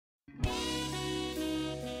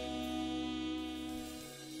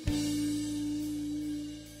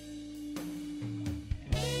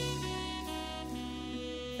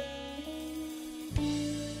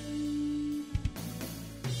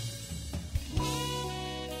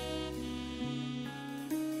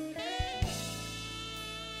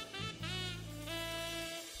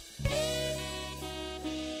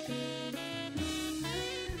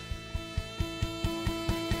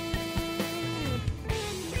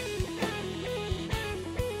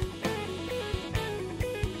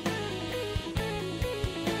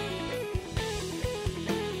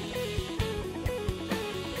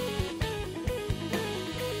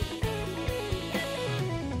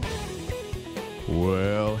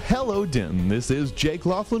Well, hello Denton. This is Jake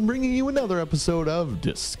Laughlin bringing you another episode of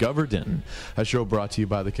Discover Denton, a show brought to you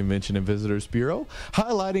by the Convention and Visitors Bureau,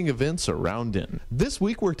 highlighting events around Denton. This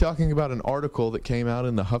week we're talking about an article that came out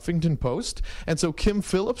in the Huffington Post, and so Kim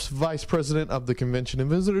Phillips, Vice President of the Convention and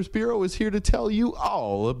Visitors Bureau, is here to tell you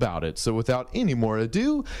all about it. So without any more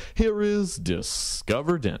ado, here is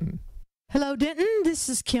Discover Denton. Hello, Denton. This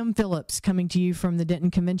is Kim Phillips coming to you from the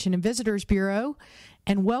Denton Convention and Visitors Bureau,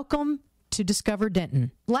 and welcome to Discover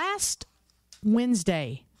Denton. Last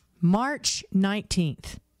Wednesday, March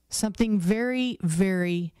 19th, something very,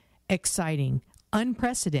 very exciting,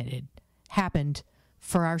 unprecedented happened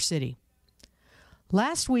for our city.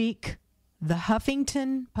 Last week, the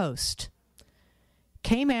Huffington Post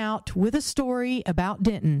came out with a story about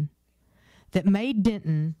Denton that made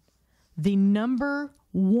Denton the number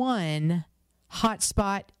one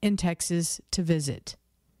hotspot in Texas to visit.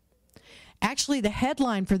 Actually, the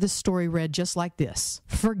headline for this story read just like this: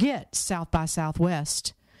 Forget South by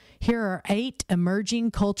Southwest. Here are 8 emerging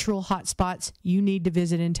cultural hotspots you need to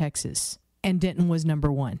visit in Texas. And Denton was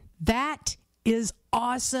number one. That is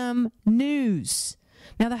awesome news.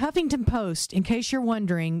 Now, the Huffington Post, in case you're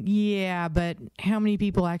wondering, yeah, but how many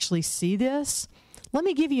people actually see this? Let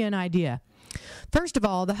me give you an idea. First of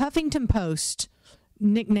all, the Huffington Post,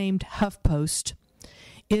 nicknamed HuffPost,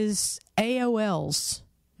 is AOL's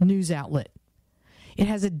news outlet. It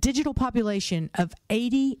has a digital population of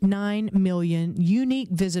 89 million unique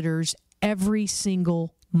visitors every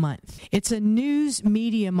single month. It's a news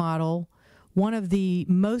media model, one of the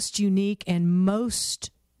most unique and most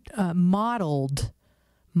modeled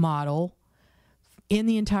model in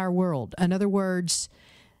the entire world. In other words,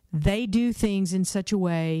 they do things in such a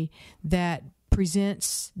way that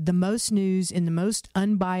presents the most news in the most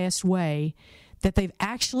unbiased way, that they've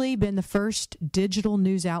actually been the first digital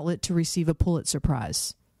news outlet to receive a Pulitzer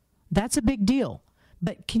Prize. That's a big deal.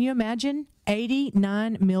 But can you imagine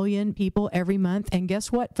 89 million people every month? And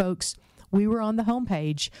guess what, folks? We were on the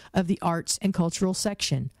homepage of the Arts and Cultural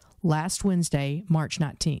section last Wednesday, March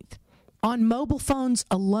 19th. On mobile phones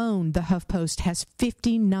alone, the HuffPost has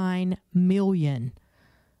 59 million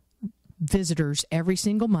visitors every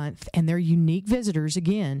single month, and they're unique visitors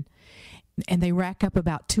again, and they rack up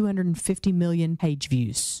about 250 million page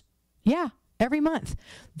views. Yeah, every month.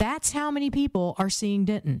 That's how many people are seeing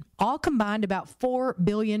Denton. All combined, about 4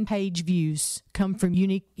 billion page views come from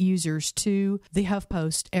unique users to the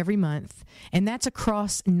HuffPost every month, and that's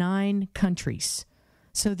across 9 countries.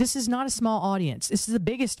 So this is not a small audience. This is the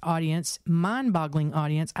biggest audience, mind-boggling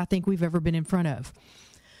audience I think we've ever been in front of.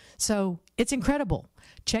 So it's incredible.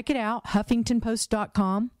 Check it out,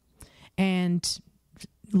 huffingtonpost.com, and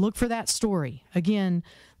look for that story. Again,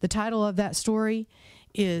 the title of that story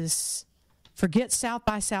is Forget South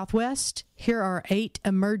by Southwest. Here are 8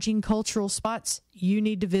 emerging cultural spots you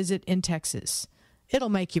need to visit in Texas. It'll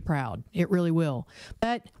make you proud. It really will.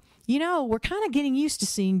 But, you know, we're kind of getting used to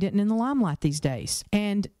seeing Denton in the limelight these days.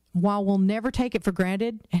 And while we'll never take it for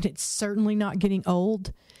granted, and it's certainly not getting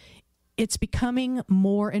old, it's becoming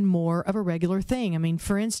more and more of a regular thing. I mean,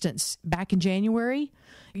 for instance, back in January,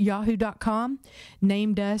 Yahoo.com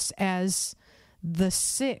named us as the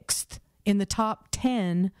 6th in the top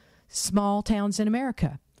 10 small towns in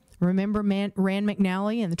America. Remember Rand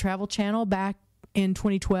McNally and the Travel Channel back in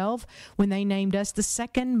 2012 when they named us the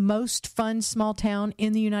 2nd most fun small town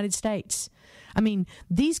in the United States? I mean,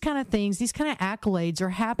 these kind of things, these kind of accolades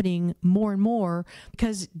are happening more and more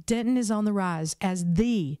because Denton is on the rise as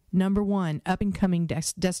the number one up-and-coming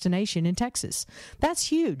destination in Texas. That's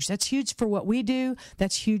huge. That's huge for what we do.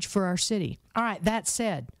 That's huge for our city. All right, that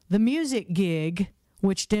said, the music gig,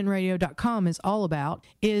 which dentonradio.com is all about,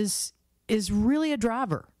 is really a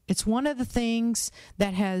driver. It's one of the things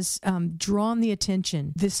that has drawn the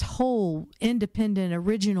attention, this whole independent,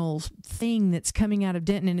 original thing that's coming out of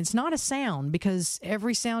Denton. And it's not a sound, because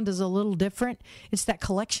every sound is a little different. It's that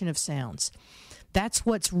collection of sounds. That's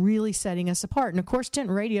what's really setting us apart. And, of course,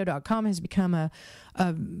 dentonradio.com has become a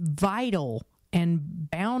vital and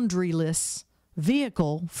boundaryless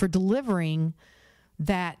vehicle for delivering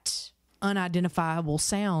that unidentifiable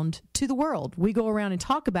sound to the world. We go around and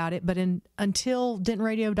talk about it, but until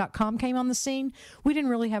dentonradio.com came on the scene, we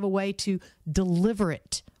didn't really have a way to deliver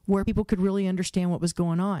it where people could really understand what was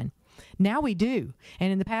going on. Now we do.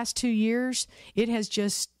 And in the past 2 years, it has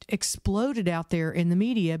just exploded out there in the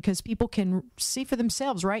media because people can see for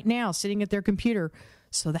themselves right now sitting at their computer.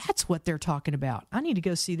 So that's what they're talking about. I need to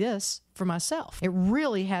go see this for myself. It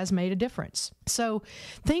really has made a difference. So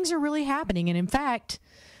things are really happening. And in fact,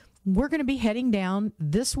 we're going to be heading down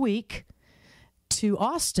this week to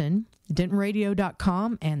Austin,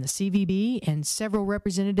 DentonRadio.com and the CVB and several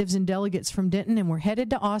representatives and delegates from Denton, and we're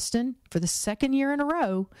headed to Austin for the second year in a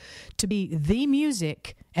row to be the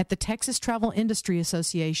music at the Texas Travel Industry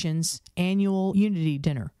Association's annual Unity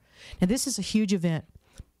Dinner. Now, this is a huge event,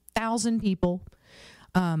 1,000 people,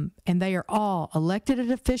 and they are all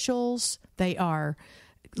elected officials. They are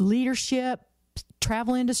leadership,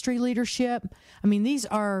 travel industry leadership. I mean, these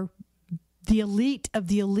are the elite of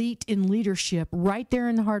the elite in leadership right there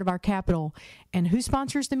in the heart of our capital. And who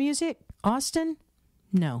sponsors the music? Austin?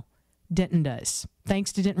 No, Denton does.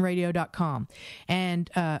 Thanks to DentonRadio.com. And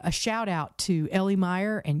a shout out to Ellie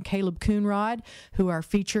Meyer and Caleb Coonrod, who are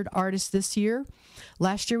featured artists this year.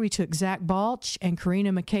 Last year we took Zach Balch and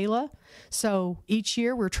Karina Michaela. So each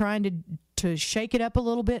year we're trying to shake it up a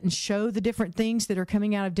little bit and show the different things that are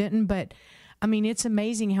coming out of Denton. But I mean, it's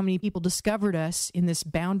amazing how many people discovered us in this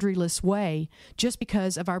boundaryless way just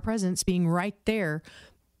because of our presence being right there,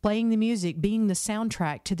 playing the music, being the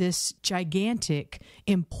soundtrack to this gigantic,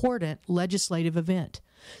 important legislative event.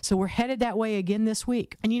 So we're headed that way again this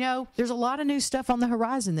week. And, you know, there's a lot of new stuff on the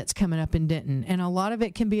horizon that's coming up in Denton, and a lot of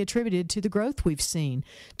it can be attributed to the growth we've seen,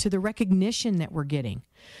 to the recognition that we're getting.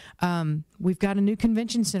 We've got a new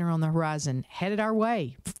convention center on the horizon, headed our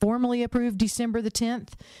way, formally approved December the 10th.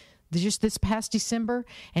 Just this past December,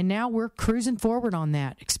 and now we're cruising forward on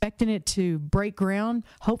that, expecting it to break ground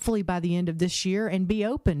hopefully by the end of this year and be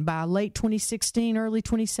open by late 2016, early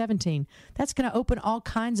 2017. That's going to open all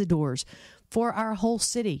kinds of doors for our whole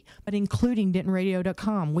city, but including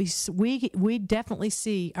DentonRadio.com. We definitely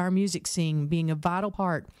see our music scene being a vital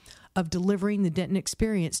part of delivering the Denton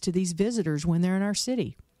experience to these visitors when they're in our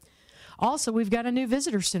city. Also, we've got a new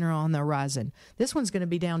visitor center on the horizon. This one's going to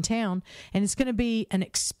be downtown, and it's going to be an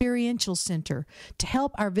experiential center to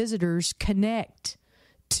help our visitors connect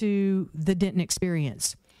to the Denton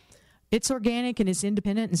experience. It's organic and it's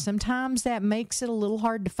independent, and sometimes that makes it a little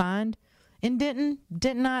hard to find. In Denton,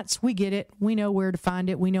 Dentonites, we get it. We know where to find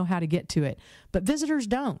it. We know how to get to it. But visitors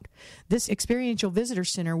don't. This experiential visitor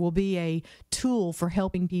center will be a tool for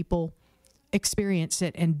helping people experience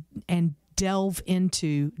it and delve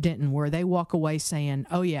into Denton, where they walk away saying,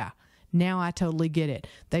 oh yeah, now I totally get it.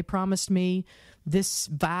 They promised me this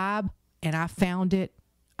vibe and I found it.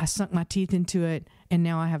 I sunk my teeth into it, and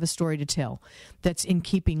now I have a story to tell that's in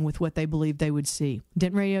keeping with what they believed they would see.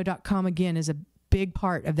 DentonRadio.com, again, is a big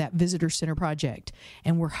part of that visitor center project,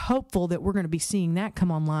 and we're hopeful that we're going to be seeing that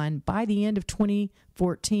come online by the end of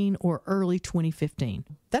 2014 or early 2015.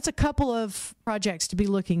 That's a couple of projects to be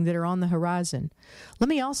looking that are on the horizon. Let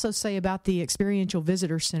me also say about the Experiential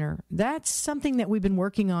Visitor Center, that's something that we've been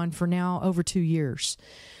working on for now over 2 years.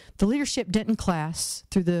 The Leadership Denton class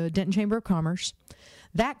through the Denton Chamber of Commerce,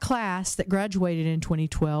 that class that graduated in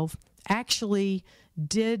 2012 actually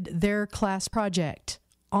did their class project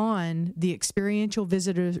on the experiential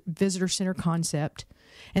visitor center concept,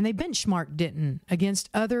 and they benchmarked Denton against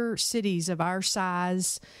other cities of our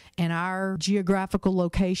size and our geographical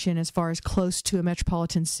location as far as close to a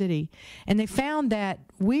metropolitan city. And they found that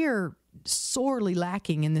we're sorely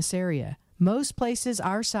lacking in this area. Most places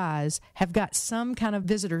our size have got some kind of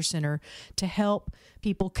visitor center to help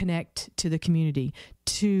people connect to the community,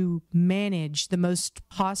 to manage the most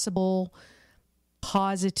possible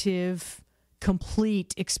positive,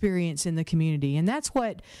 complete experience in the community. And that's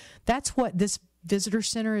what this visitor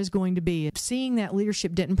center is going to be. Seeing that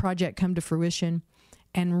Leadership Denton project come to fruition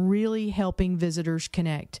and really helping visitors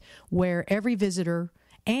connect, where every visitor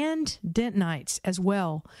and Dentonites as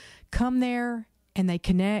well come there and they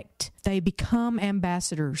connect. They become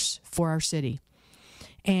ambassadors for our city,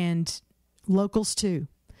 and locals too.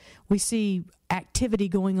 We see activity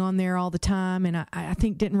going on there all the time, and I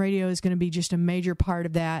think Denton Radio is going to be just a major part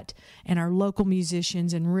of that, and our local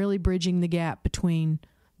musicians, and really bridging the gap between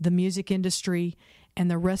the music industry and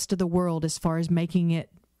the rest of the world as far as making it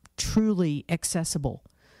truly accessible,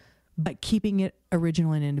 but keeping it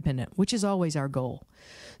original and independent, which is always our goal.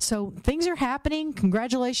 So things are happening.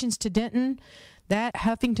 Congratulations to Denton. That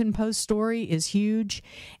Huffington Post story is huge,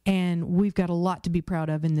 and we've got a lot to be proud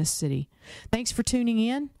of in this city. Thanks for tuning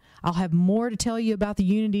in. I'll have more to tell you about the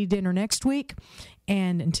Unity Dinner next week.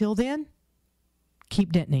 And until then,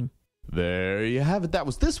 keep Dentoning. There you have it. That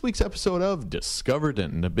was this week's episode of Discover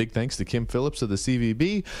Denton. A big thanks to Kim Phillips of the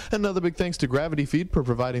CVB. Another big thanks to Gravity Feed for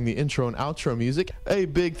providing the intro and outro music. A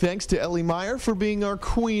big thanks to Ellie Meyer for being our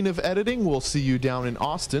queen of editing. We'll see you down in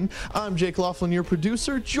Austin. I'm Jake Laughlin, your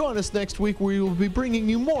producer. Join us next week where we will be bringing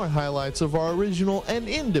you more highlights of our original and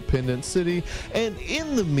independent city. And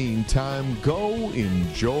in the meantime, go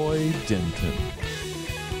enjoy Denton.